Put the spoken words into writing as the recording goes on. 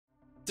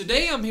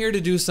Today I'm here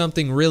to do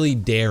something really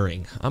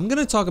daring. I'm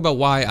gonna talk about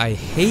why I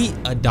hate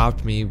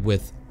Adopt Me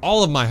with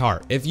all of my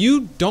heart. If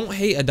you don't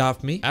hate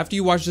Adopt Me, after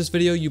you watch this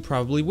video, you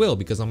probably will,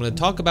 because I'm gonna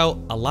talk about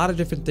a lot of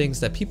different things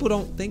that people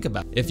don't think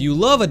about. If you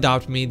love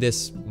Adopt Me,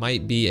 this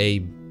might be a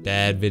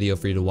bad video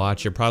for you to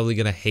watch. You're probably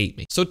gonna hate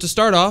me. So to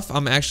start off,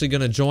 I'm actually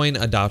gonna join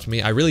Adopt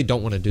Me. I really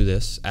don't wanna do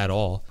this at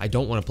all. I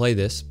don't wanna play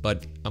this,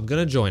 but I'm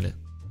gonna join it.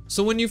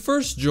 So when you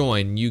first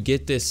join, you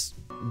get this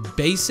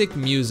basic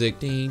music,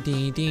 ding,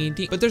 ding, ding,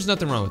 ding. But there's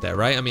nothing wrong with that,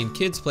 right? I mean,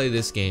 kids play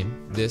this game.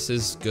 This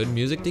is good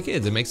music to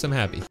kids. It makes them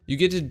happy. You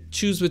get to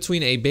choose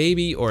between a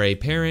baby or a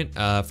parent.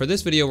 For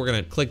this video, we're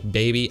gonna click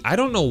baby. I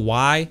don't know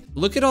why.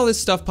 Look at all this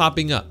stuff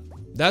popping up.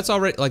 That's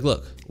already, like,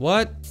 look.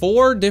 What?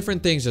 4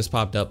 different things just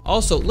popped up.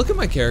 Also, look at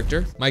my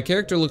character. My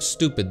character looks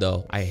stupid,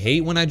 though. I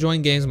hate when I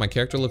join games, my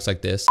character looks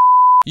like this.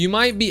 You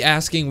might be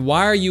asking,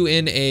 why are you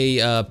in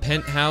a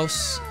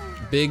penthouse?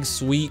 Big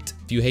suite.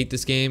 Do you hate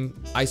this game?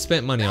 I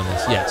spent money on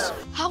this, yes.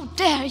 How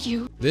dare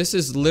you? This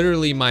is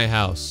literally my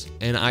house,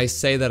 and I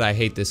say that I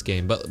hate this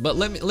game, but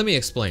let me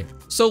explain.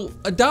 So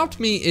Adopt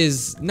Me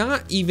is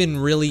not even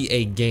really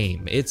a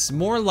game. It's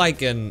more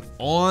like an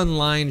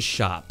online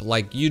shop.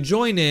 Like, you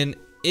join in,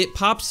 it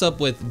pops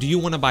up with, do you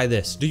want to buy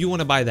this? Do you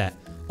want to buy that?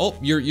 Oh,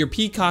 your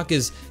peacock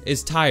is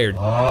tired.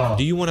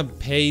 Do you want to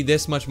pay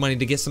this much money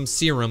to get some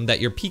serum that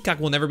your peacock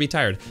will never be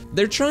tired?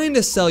 They're trying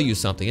to sell you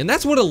something, and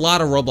that's what a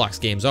lot of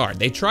Roblox games are.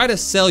 They try to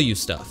sell you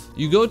stuff.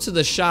 You go to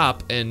the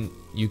shop and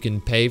you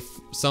can pay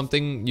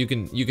something. You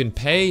can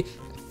pay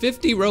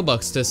 50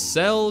 Robux to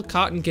sell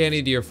cotton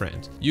candy to your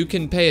friend. You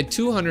can pay a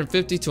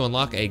 250 to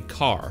unlock a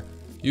car.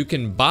 You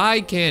can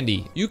buy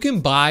candy. You can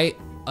buy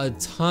a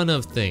ton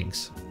of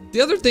things. The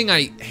other thing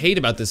I hate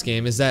about this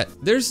game is that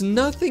there's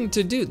nothing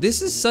to do.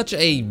 This is such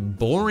a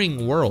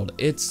boring world.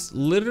 It's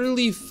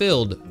literally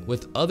filled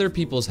with other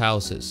people's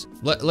houses.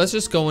 Let's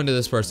just go into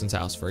this person's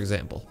house, for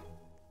example.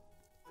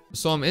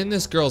 So I'm in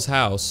this girl's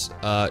house.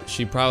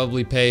 She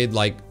probably paid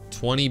like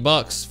 20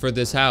 bucks for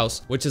this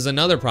house, which is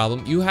another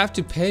problem. You have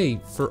to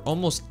pay for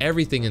almost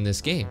everything in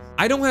this game.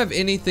 I don't have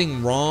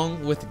anything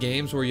wrong with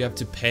games where you have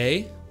to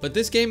pay, but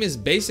this game is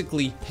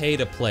basically pay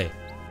to play.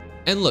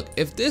 And look,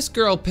 if this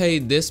girl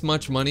paid this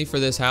much money for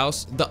this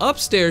house, the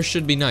upstairs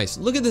should be nice.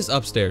 Look at this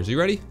upstairs. You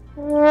ready?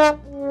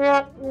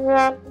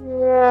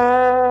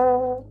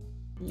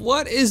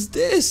 What is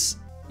this?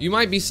 You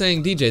might be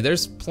saying, DJ,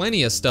 there's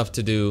plenty of stuff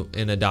to do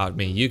in Adopt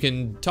Me. You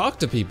can talk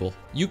to people.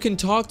 You can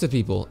talk to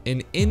people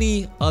in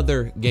any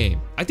other game.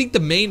 I think the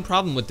main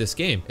problem with this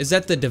game is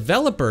that the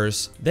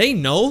developers, they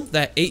know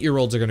that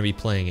 8-year-olds are gonna be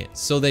playing it.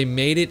 So they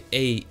made it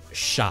a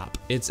shop.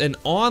 It's an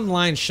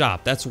online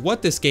shop. That's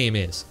what this game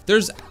is.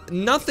 There's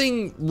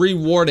nothing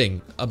rewarding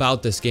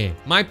about this game.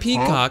 My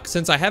peacock,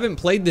 since I haven't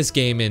played this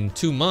game in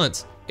 2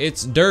 months,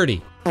 it's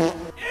dirty.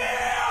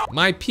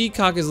 My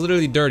peacock is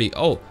literally dirty.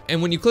 Oh,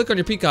 and when you click on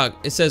your peacock,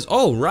 it says,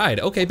 oh, ride.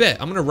 Okay, bet.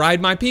 I'm gonna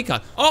ride my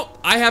peacock. Oh,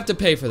 I have to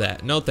pay for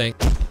that. No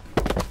thanks.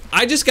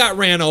 I just got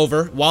ran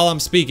over while I'm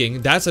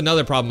speaking. That's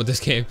another problem with this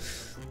game.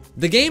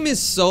 The game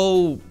is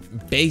so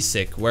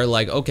basic where,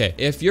 like, okay,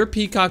 if your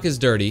peacock is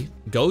dirty,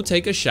 go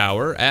take a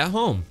shower at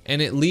home.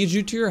 And it leads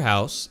you to your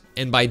house.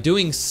 And by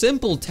doing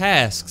simple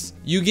tasks,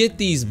 you get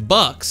these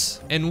bucks.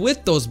 And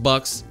with those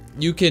bucks,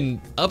 you can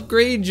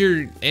upgrade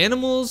your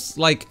animals.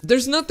 Like,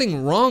 there's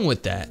nothing wrong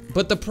with that.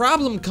 But the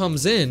problem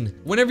comes in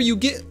whenever you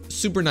get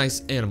super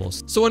nice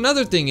animals. So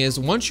another thing is,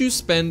 once you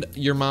spend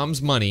your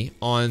mom's money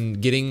on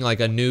getting like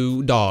a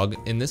new dog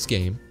in this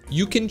game,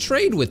 you can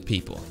trade with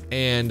people.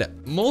 And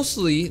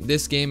mostly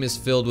this game is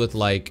filled with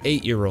like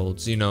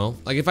 8-year-olds, you know?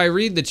 Like, if I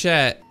read the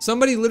chat,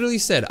 somebody literally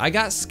said, I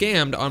got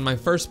scammed on my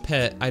first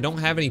pet. I don't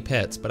have any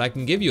pets, but I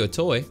can give you a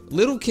toy.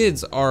 Little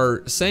kids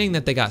are saying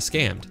that they got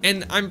scammed.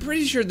 And I'm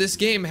pretty sure this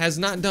game has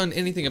not done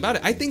anything about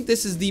it. I think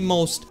this is the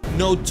most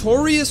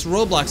notorious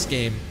Roblox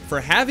game for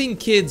having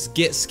kids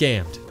get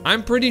scammed.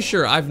 I'm pretty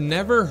sure I've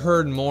never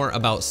heard more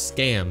about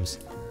scams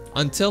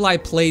until I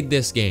played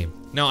this game.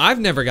 Now, I've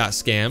never got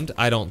scammed,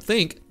 I don't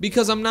think,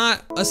 because I'm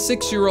not a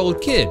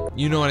 6-year-old kid,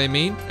 you know what I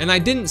mean? And I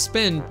didn't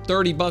spend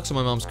 30 bucks on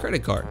my mom's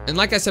credit card. And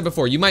like I said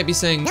before, you might be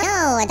saying,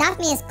 no,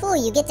 Adopt Me is cool.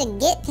 You get to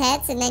get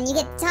pets, and then you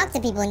get to talk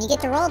to people, and you get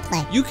to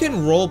roleplay. You can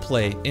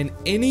roleplay in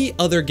any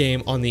other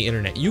game on the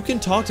internet. You can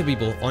talk to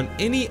people on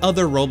any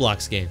other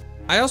Roblox game.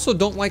 I also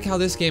don't like how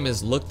this game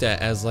is looked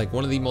at as like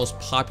one of the most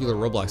popular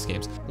Roblox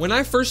games. When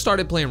I first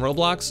started playing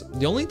Roblox,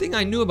 the only thing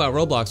I knew about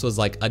Roblox was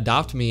like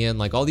Adopt Me and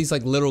like all these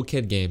like little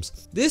kid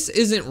games. This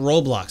isn't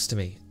Roblox to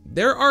me.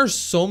 There are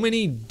so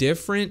many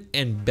different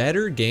and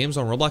better games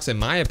on Roblox, in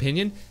my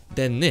opinion,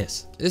 than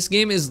this. This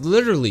game is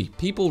literally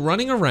people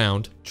running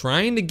around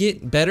trying to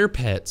get better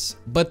pets,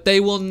 but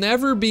they will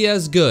never be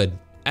as good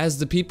as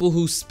the people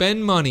who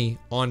spend money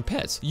on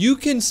pets. You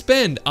can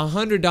spend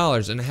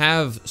 $100 and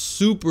have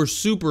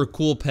super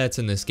cool pets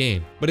in this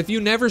game. But if you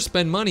never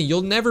spend money,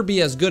 you'll never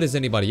be as good as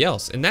anybody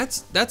else. And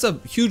that's a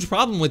huge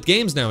problem with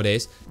games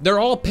nowadays. They're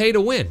all pay to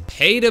win,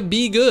 pay to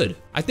be good.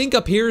 I think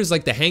up here is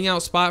like the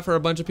hangout spot for a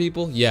bunch of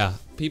people. Yeah,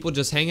 people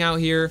just hang out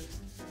here,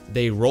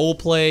 they role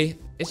play.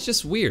 It's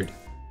just weird.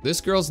 This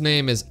girl's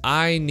name is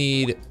I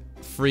Need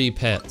Free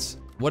Pets.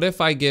 What if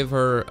I give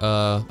her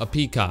a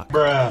peacock?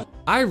 Bruh.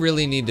 I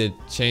really need to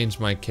change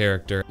my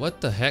character.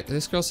 What the heck?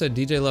 This girl said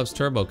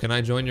DJLovesTurbo. Can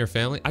I join your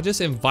family? I just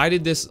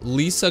invited this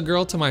Lisa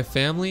girl to my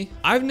family.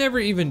 I've never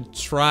even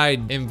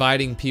tried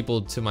inviting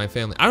people to my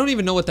family. I don't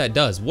even know what that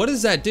does. What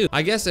does that do?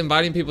 I guess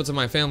inviting people to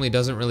my family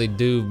doesn't really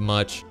do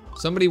much.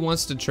 Somebody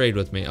wants to trade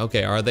with me.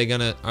 Okay, are they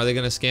gonna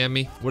scam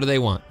me? What do they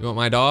want? You want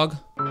my dog?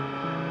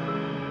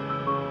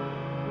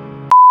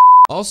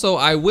 Also,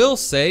 I will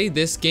say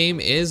this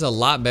game is a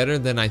lot better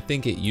than I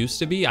think it used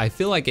to be. I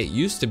feel like it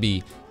used to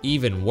be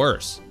even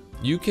worse.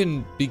 You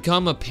can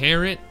become a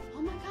parent.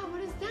 Oh my God,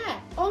 what is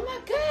that? Oh my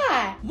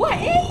God, what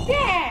is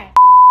that?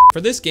 For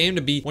this game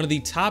to be one of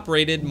the top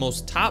rated,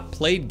 most top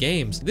played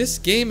games, this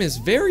game is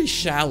very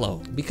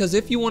shallow. Because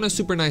if you want a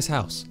super nice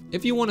house,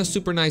 if you want a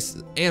super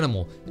nice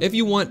animal, if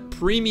you want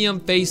premium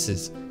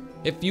faces,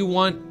 if you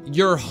want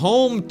your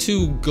home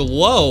to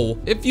glow,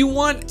 if you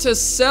want to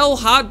sell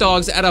hot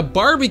dogs at a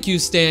barbecue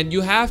stand, you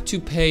have to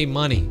pay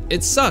money.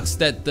 It sucks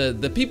that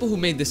the people who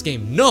made this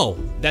game know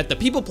that the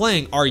people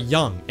playing are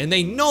young and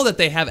they know that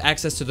they have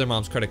access to their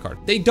mom's credit card.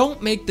 They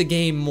don't make the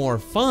game more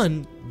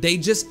fun, they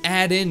just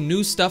add in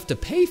new stuff to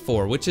pay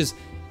for, which is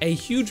a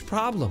huge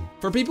problem.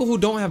 For people who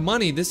don't have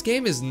money, this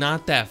game is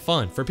not that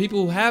fun. For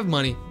people who have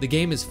money, the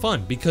game is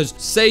fun because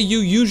say you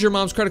use your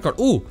mom's credit card.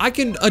 Ooh, I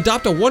can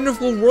adopt a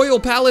wonderful Royal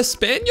Palace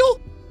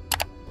Spaniel?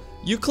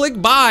 You click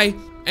buy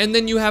and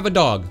then you have a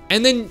dog.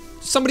 And then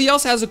somebody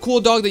else has a cool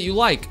dog that you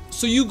like.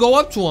 So you go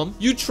up to them,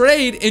 you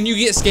trade, and you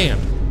get scammed.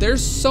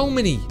 There's so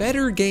many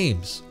better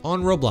games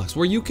on Roblox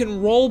where you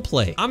can role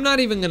play. I'm not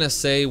even gonna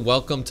say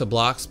Welcome to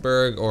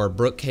Bloxburg or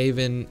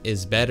Brookhaven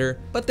is better,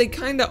 but they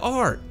kinda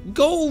are.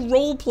 Go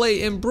role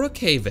play in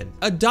Brookhaven.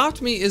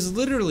 Adopt Me is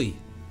literally,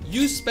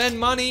 you spend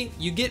money,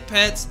 you get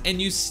pets,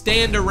 and you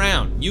stand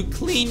around. You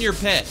clean your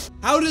pet.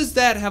 How does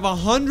that have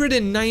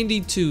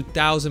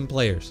 192,000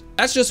 players?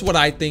 That's just what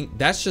I think.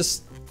 That's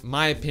just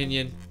my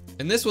opinion.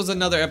 And this was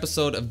another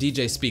episode of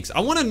DJ Speaks. I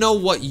want to know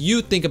what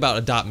you think about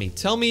Adopt Me.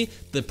 Tell me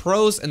the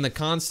pros and the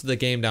cons to the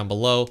game down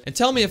below. And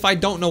tell me if I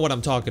don't know what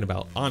I'm talking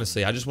about.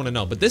 Honestly, I just want to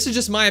know. But this is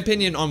just my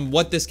opinion on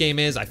what this game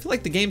is. I feel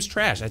like the game's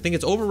trash. I think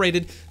it's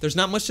overrated. There's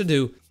not much to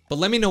do. But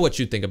let me know what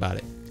you think about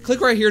it. Click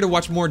right here to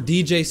watch more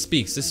DJ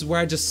Speaks. This is where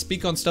I just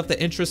speak on stuff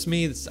that interests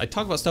me. I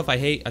talk about stuff I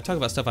hate. I talk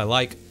about stuff I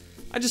like.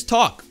 I just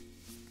talk.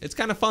 It's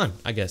kind of fun,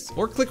 I guess.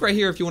 Or click right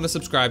here if you want to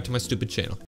subscribe to my stupid channel.